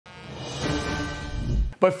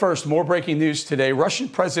But first, more breaking news today. Russian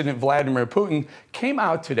President Vladimir Putin came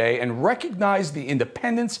out today and recognized the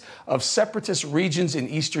independence of separatist regions in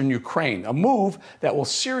eastern Ukraine, a move that will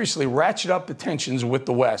seriously ratchet up the tensions with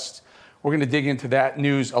the West. We're going to dig into that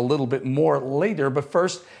news a little bit more later. But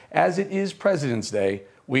first, as it is President's Day,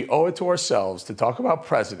 we owe it to ourselves to talk about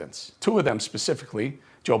presidents, two of them specifically,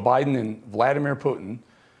 Joe Biden and Vladimir Putin.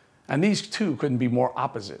 And these two couldn't be more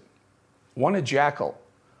opposite. One a jackal.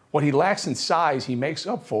 What he lacks in size, he makes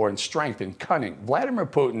up for in strength and cunning. Vladimir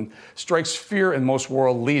Putin strikes fear in most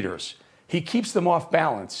world leaders. He keeps them off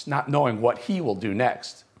balance, not knowing what he will do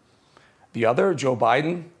next. The other, Joe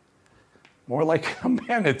Biden, more like a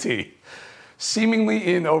manatee,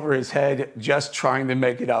 seemingly in over his head, just trying to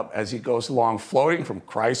make it up as he goes along, floating from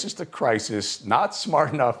crisis to crisis, not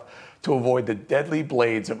smart enough to avoid the deadly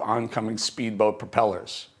blades of oncoming speedboat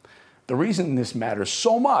propellers. The reason this matters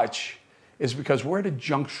so much is because we're at a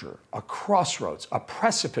juncture, a crossroads, a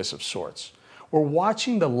precipice of sorts. We're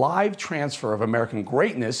watching the live transfer of American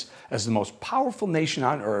greatness as the most powerful nation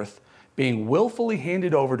on earth being willfully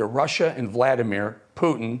handed over to Russia and Vladimir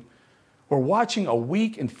Putin. We're watching a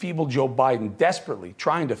weak and feeble Joe Biden desperately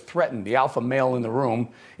trying to threaten the alpha male in the room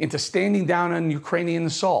into standing down on Ukrainian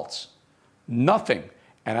assaults. Nothing,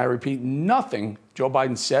 and I repeat, nothing Joe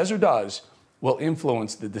Biden says or does will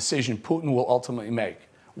influence the decision Putin will ultimately make.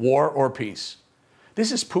 War or peace.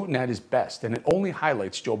 This is Putin at his best, and it only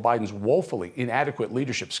highlights Joe Biden's woefully inadequate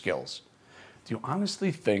leadership skills. Do you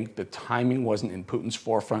honestly think the timing wasn't in Putin's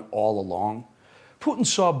forefront all along? Putin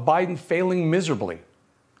saw Biden failing miserably.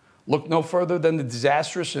 Look no further than the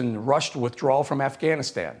disastrous and rushed withdrawal from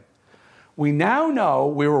Afghanistan. We now know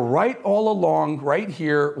we were right all along, right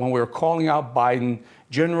here, when we were calling out Biden,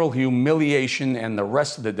 general humiliation, and the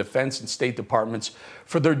rest of the Defense and State Departments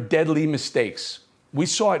for their deadly mistakes. We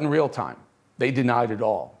saw it in real time. They denied it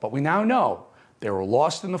all. But we now know they were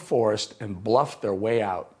lost in the forest and bluffed their way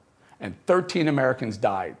out. And 13 Americans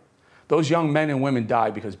died. Those young men and women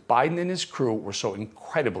died because Biden and his crew were so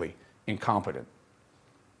incredibly incompetent.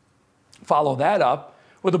 Follow that up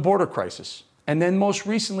with a border crisis. And then most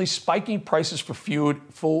recently, spiking prices for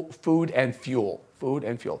food and fuel.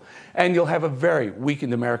 And you'll have a very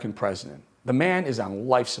weakened American president. The man is on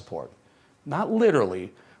life support. Not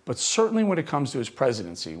literally, but certainly when it comes to his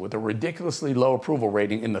presidency, with a ridiculously low approval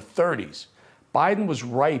rating in the 30s, Biden was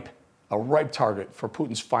a ripe target for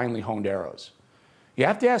Putin's finely honed arrows. You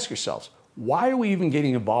have to ask yourselves, why are we even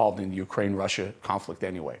getting involved in the Ukraine-Russia conflict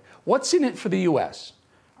anyway? What's in it for the U.S.?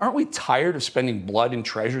 Aren't we tired of spending blood and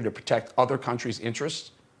treasure to protect other countries' interests?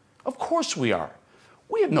 Of course we are.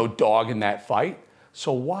 We have no dog in that fight.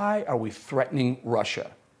 So why are we threatening Russia?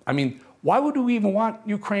 I mean, why would we even want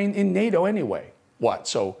Ukraine in NATO anyway? What,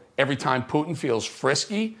 so every time Putin feels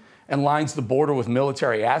frisky and lines the border with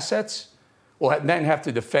military assets, we'll then have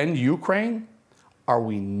to defend Ukraine? Are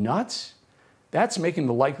we nuts? That's making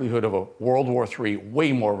the likelihood of a World War III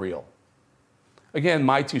way more real. Again,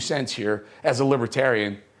 my 2 cents here, as a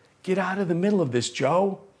libertarian, get out of the middle of this,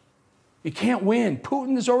 Joe. You can't win.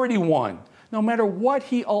 Putin has already won, no matter what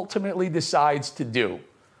he ultimately decides to do.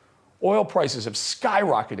 Oil prices have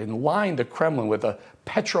skyrocketed and lined the Kremlin with a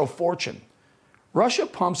petro fortune. Russia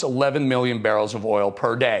pumps 11 million barrels of oil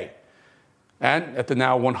per day. And at the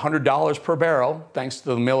now $100 per barrel, thanks to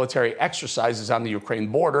the military exercises on the Ukraine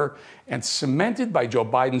border and cemented by Joe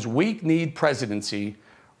Biden's weak-kneed presidency,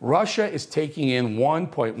 Russia is taking in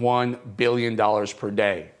 $1.1 billion per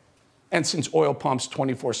day. And since oil pumps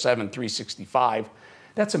 24/7, 365,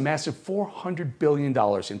 that's a massive $400 billion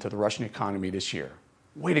into the Russian economy this year.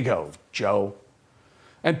 Way to go, Joe.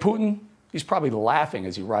 And Putin, he's probably laughing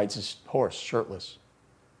as he rides his horse shirtless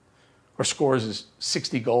or scores his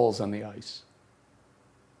 60 goals on the ice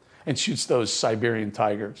and shoots those Siberian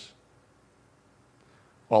tigers.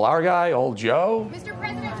 Well, our guy, old Joe. Mr.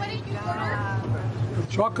 President, what did you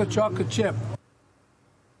order? Chocolate chip.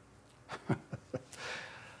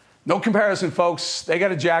 No comparison, folks. They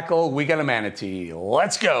got a jackal, we got a manatee.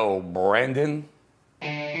 Let's go, Brandon.